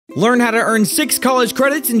Learn how to earn 6 college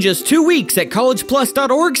credits in just 2 weeks at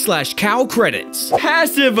collegeplus.org/calcredits.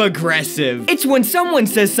 Passive aggressive. It's when someone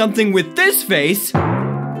says something with this face,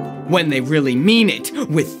 when they really mean it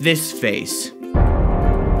with this face.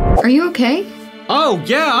 Are you okay? Oh,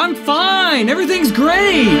 yeah, I'm fine. Everything's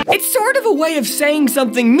great. It's sort of a way of saying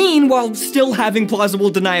something mean while still having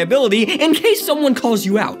plausible deniability in case someone calls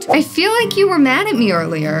you out. I feel like you were mad at me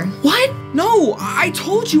earlier. What? No, I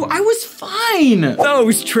told you I was fine.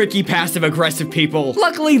 Those tricky passive-aggressive people.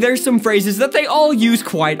 Luckily, there's some phrases that they all use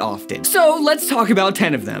quite often. So let's talk about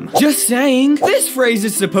 10 of them. Just saying. This phrase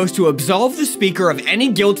is supposed to absolve the speaker of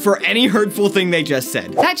any guilt for any hurtful thing they just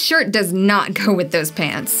said. That shirt does not go with those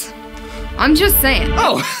pants. I'm just saying.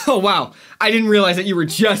 Oh, wow. I didn't realize that you were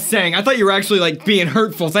just saying. I thought you were actually, like, being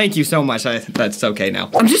hurtful. Thank you so much. That's okay now.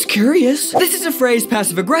 I'm just curious. This is a phrase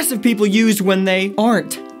passive-aggressive people use when they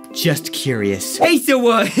aren't just curious. Hey, so,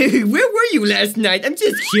 where were you last night? I'm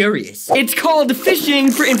just curious. It's called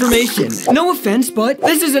fishing for information. No offense, but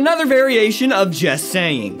this is another variation of just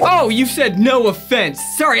saying. Oh, you said no offense.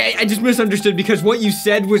 Sorry, I just misunderstood because what you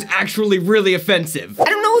said was actually really offensive. I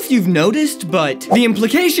don't know if you've noticed, but the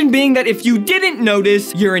implication being that if you didn't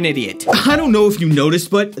notice, you're an idiot. I don't know if you noticed,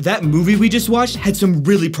 but that movie we just watched had some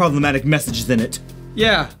really problematic messages in it.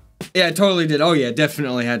 Yeah, it totally did. Oh yeah,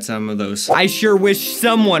 definitely had some of those. I sure wish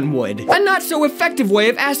someone would. A not so effective way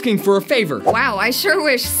of asking for a favor. Wow, I sure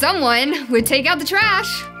wish someone would take out the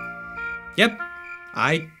trash. Yep,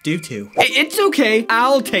 I do too. It's okay,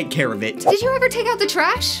 I'll take care of it. Did you ever take out the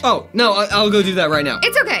trash? Oh, no, I'll go do that right now.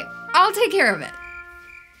 It's okay, I'll take care of it.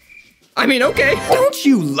 I mean, okay. Don't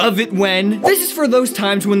you love it when? This is for those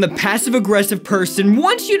times when the passive-aggressive person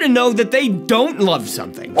wants you to know that they don't love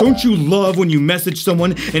something. Don't you love when you message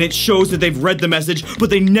someone and it shows that they've read the message, but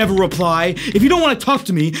they never reply? If you don't want to talk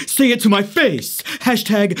to me, say it to my face.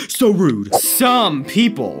 Hashtag so rude. Some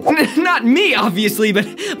people. Not me, obviously,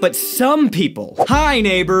 but some people. Hi,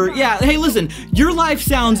 neighbor. Yeah, hey, listen, your life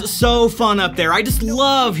sounds so fun up there. I just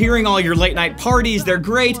love hearing all your late night parties. They're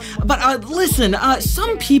great. But listen,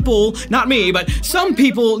 some people, not me, but some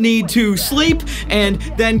people need to sleep and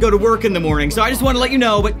then go to work in the morning. So I just want to let you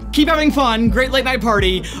know, but keep having fun. Great late night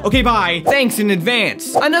party. Okay, bye. Thanks in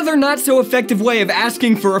advance. Another not so effective way of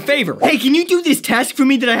asking for a favor. Hey, can you do this task for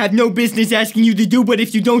me that I have no business asking you to do, but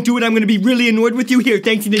if you don't do it, I'm gonna be really annoyed with you? Here,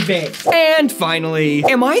 thanks in advance. And finally,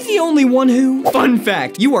 am I the only one who? Fun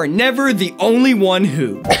fact, you are never the only one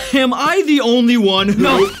who. Am I the only one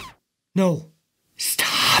who? No. Stop.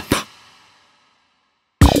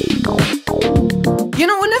 You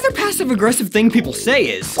know, another passive-aggressive thing people say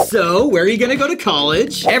is, so, where are you gonna go to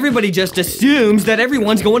college? Everybody just assumes that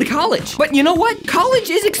everyone's going to college. But you know what? College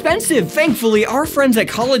is expensive. Thankfully, our friends at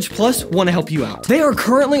College Plus want to help you out. They are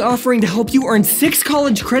currently offering to help you earn 6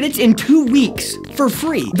 college credits in 2 weeks for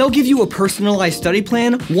free. They'll give you a personalized study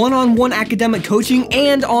plan, one-on-one academic coaching,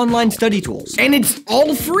 and online study tools. And it's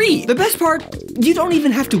all free. The best part, you don't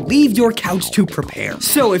even have to leave your couch to prepare.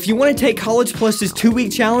 So if you want to take College Plus's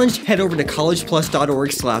 2-week challenge, head over to collegeplus.org/calcredits.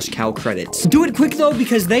 Do it quick though,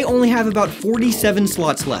 because they only have about 47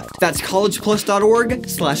 slots left. That's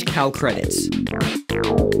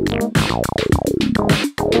collegeplus.org/calcredits.